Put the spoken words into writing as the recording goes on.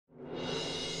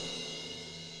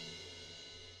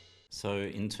So,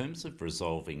 in terms of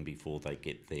resolving before they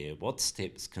get there, what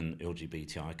steps can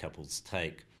LGBTI couples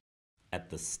take at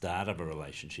the start of a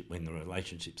relationship when the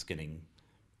relationship's getting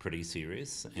pretty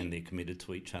serious and they're committed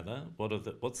to each other?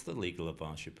 What's the legal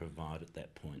advice you provide at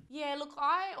that point? Yeah, look,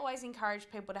 I always encourage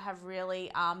people to have really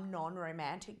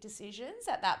non-romantic decisions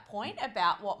at that point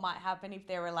about what might happen if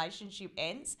their relationship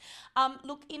ends.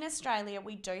 Look, in Australia,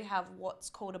 we do have what's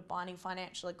called a binding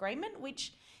financial agreement,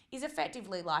 which is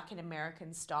effectively like an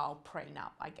American-style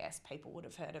prenup, I guess people would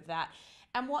have heard of that.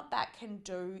 And what that can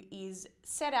do is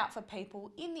set out for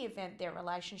people, in the event their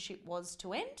relationship was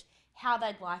to end, how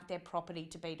they'd like their property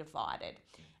to be divided.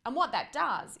 And what that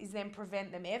does is then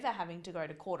prevent them ever having to go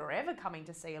to court or ever coming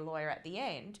to see a lawyer at the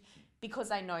end, because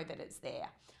they know that it's there.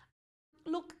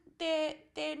 Look, they're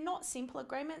not simple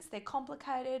agreements, they're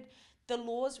complicated. The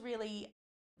law's really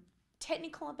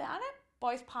technical about it.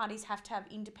 Both parties have to have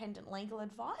independent legal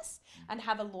advice and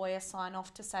have a lawyer sign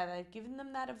off to say they've given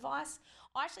them that advice.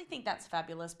 I actually think that's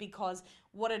fabulous, because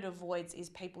what it avoids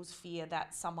is people's fear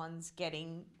that someone's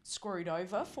getting screwed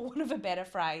over, for want of a better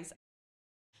phrase,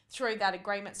 through that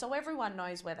agreement. So everyone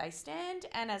knows where they stand,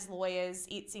 and as lawyers,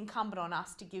 it's incumbent on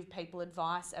us to give people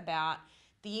advice about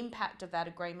the impact of that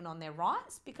agreement on their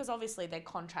rights, because obviously they're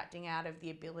contracting out of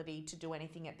the ability to do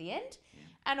anything at the end,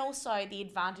 and also the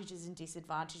advantages and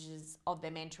disadvantages of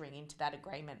them entering into that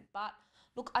agreement. But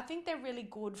look, I think they're really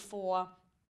good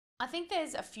I think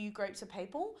there's a few groups of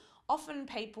people. Often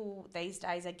people these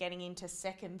days are getting into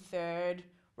second, third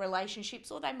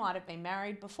relationships, or they might have been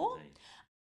married before,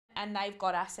 and they've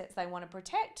got assets they want to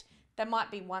protect. They might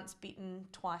be once bitten,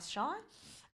 twice shy.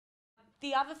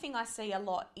 The other thing I see a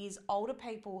lot is older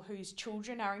people whose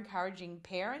children are encouraging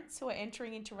parents who are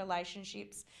entering into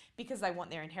relationships because they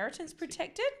want their inheritance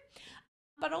protected.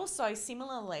 But also,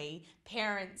 similarly,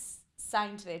 parents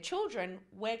saying to their children,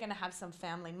 we're going to have some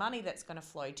family money that's going to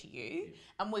flow to you,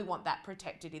 and we want that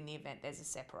protected in the event there's a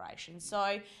separation.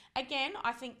 So again,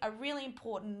 I think a really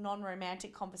important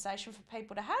non-romantic conversation for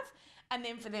people to have, and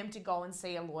then for them to go and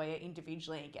see a lawyer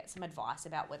individually and get some advice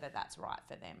about whether that's right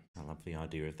for them. I love the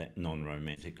idea of that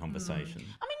non-romantic conversation.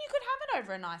 I mean, you could have it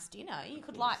over a nice dinner. You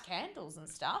could light candles and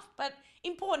stuff, but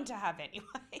important to have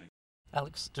anyway.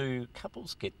 Alex, do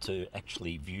couples get to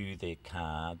actually view their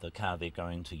car, the car they're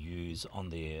going to use on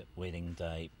their wedding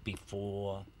day,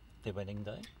 before their wedding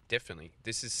day? Definitely.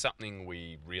 This is something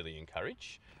we really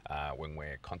encourage when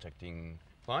we're contacting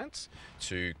clients,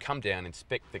 to come down,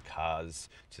 inspect the cars,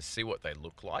 to see what they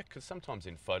look like, because sometimes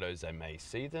in photos they may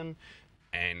see them,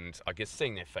 and I guess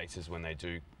seeing their faces when they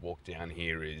do walk down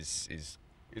here is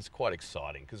quite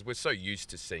exciting, because we're so used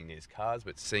to seeing these cars,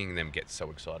 but seeing them get so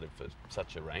excited for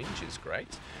such a range is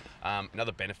great.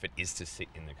 Another benefit is to sit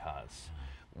in the cars.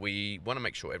 We want to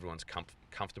make sure everyone's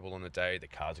comfortable on the day. The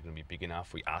cars are going to be big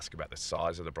enough. We ask about the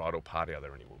size of the bridal party. Are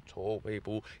there any real tall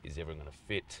people? Is everyone going to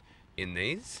fit in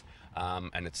these?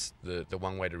 And it's the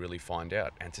one way to really find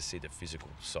out, and to see the physical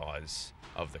size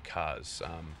of the cars.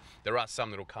 There are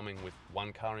some that will come in with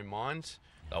one car in mind.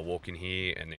 They'll walk in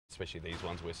here, and especially these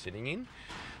ones we're sitting in,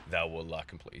 they will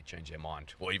completely change their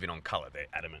mind. Or even on colour, they're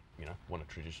adamant, want a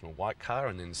traditional white car,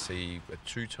 and then see a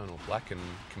two-tonal black and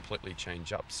completely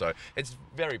change up. So it's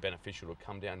very beneficial to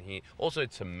come down here, also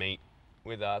to meet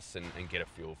with us and get a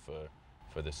feel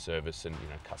for the service and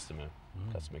customer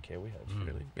care we have,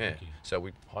 really. Yeah, so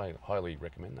we highly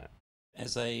recommend that.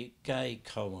 As a gay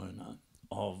co-owner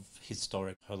of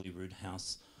historic Holyrood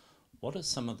House, what are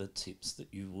some of the tips that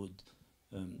you would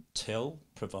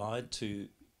provide to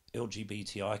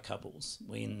LGBTI couples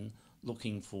when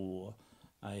looking for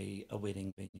a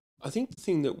wedding venue? I think the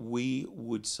thing that we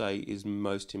would say is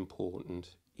most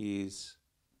important is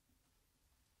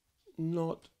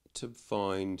not to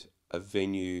find a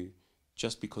venue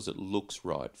just because it looks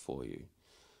right for you.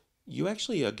 You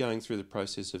actually are going through the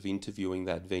process of interviewing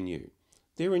that venue.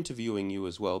 They're interviewing you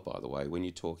as well, by the way, when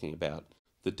you're talking about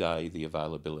the day, the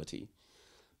availability.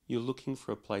 You're looking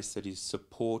for a place that is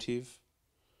supportive.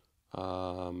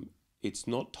 It's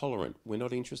not tolerant. We're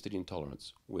not interested in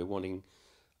tolerance. We're wanting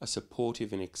a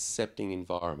supportive and accepting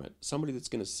environment. Somebody that's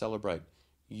going to celebrate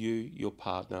you, your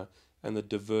partner, and the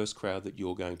diverse crowd that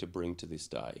you're going to bring to this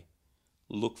day.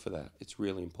 Look for that. It's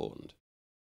really important.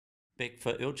 Beck,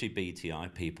 for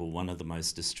LGBTI people, one of the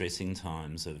most distressing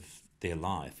times of their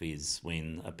life is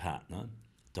when a partner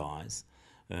dies,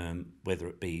 whether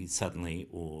it be suddenly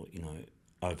or,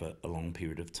 over a long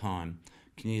period of time.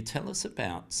 Can you tell us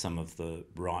about some of the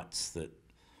rights that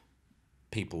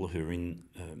people who are in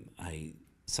a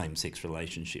same-sex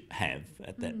relationship have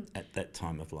at that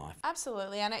time of life.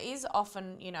 Absolutely, and it is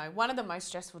often, one of the most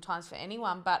stressful times for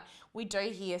anyone, but we do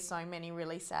hear so many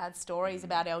really sad stories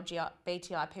about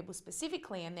LGBTI people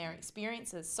specifically and their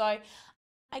experiences. So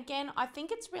again, I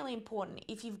think it's really important,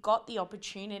 if you've got the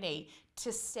opportunity,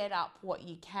 to set up what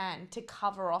you can to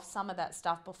cover off some of that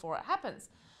stuff before it happens.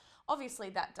 Obviously,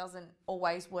 that doesn't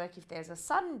always work if there's a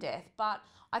sudden death, but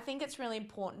I think it's really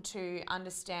important to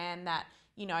understand that,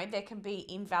 there can be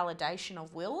invalidation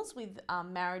of wills with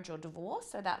marriage or divorce,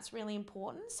 so that's really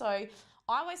important. So I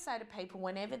always say to people,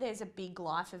 whenever there's a big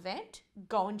life event,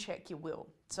 go and check your will.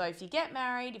 So if you get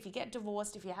married, if you get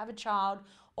divorced, if you have a child,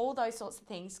 all those sorts of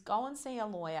things, go and see a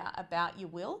lawyer about your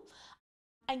will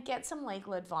and get some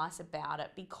legal advice about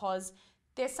it, because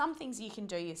there's some things you can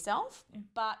do yourself,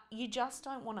 but you just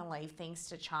don't want to leave things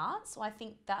to chance. So I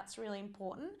think that's really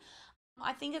important.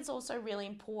 I think it's also really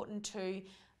important to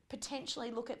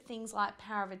potentially look at things like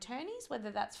power of attorneys, whether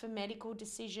that's for medical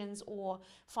decisions or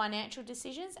financial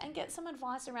decisions, and get some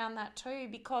advice around that too,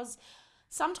 because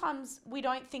sometimes we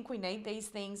don't think we need these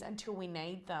things until we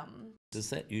need them. Does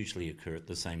that usually occur at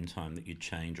the same time that you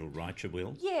change or write your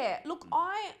will? Yeah, look,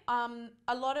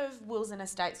 a lot of wills and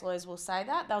estates lawyers will say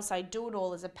that. They'll say do it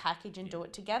all as a package and do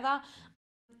it together.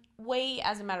 We,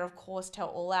 as a matter of course, tell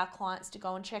all our clients to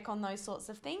go and check on those sorts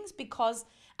of things because,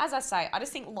 as I say, I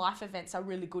just think life events are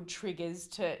really good triggers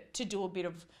to do a bit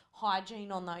of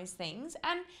hygiene on those things,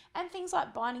 and things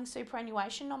like binding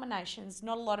superannuation nominations.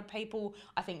 Not a lot of people,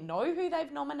 I think, know who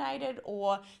they've nominated,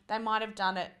 or they might have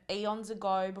done it eons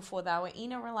ago before they were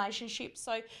in a relationship.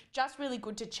 So just really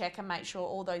good to check and make sure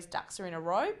all those ducks are in a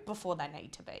row before they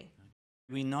need to be.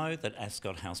 We know that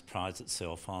Ascot House prides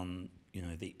itself on,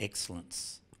 the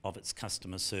excellence of its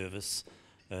customer service,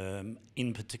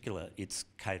 in particular its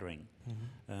catering.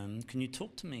 Can you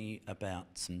talk to me about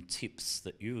some tips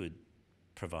that you would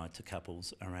provide to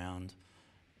couples around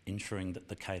ensuring that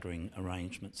the catering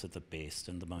arrangements are the best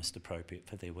and the most appropriate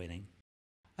for their wedding?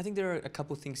 I think there are a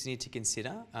couple of things you need to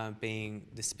consider, being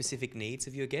the specific needs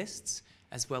of your guests,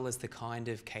 as well as the kind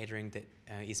of catering that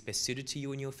is best suited to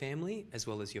you and your family, as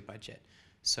well as your budget.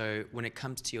 So when it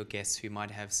comes to your guests who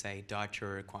might have, say,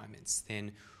 dietary requirements,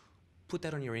 then put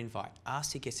that on your invite.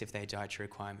 Ask your guests if they have dietary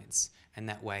requirements, and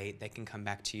that way they can come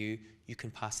back to you. You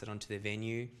can pass it on to the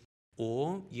venue,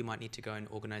 or you might need to go and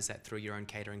organise that through your own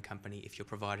catering company if you're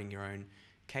providing your own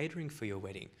catering for your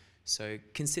wedding. So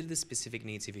consider the specific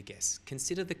needs of your guests.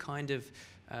 Consider the kind of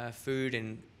food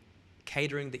and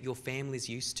catering that your family's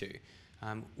used to.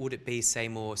 Would it be, say,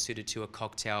 more suited to a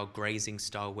cocktail grazing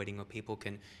style wedding where people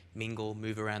can mingle,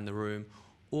 move around the room?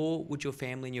 Or would your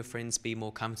family and your friends be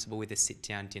more comfortable with a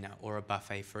sit-down dinner or a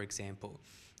buffet, for example?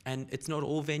 And it's not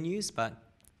all venues, but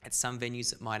at some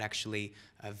venues it might actually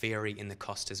vary in the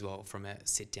cost as well, from a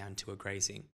sit-down to a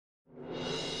grazing.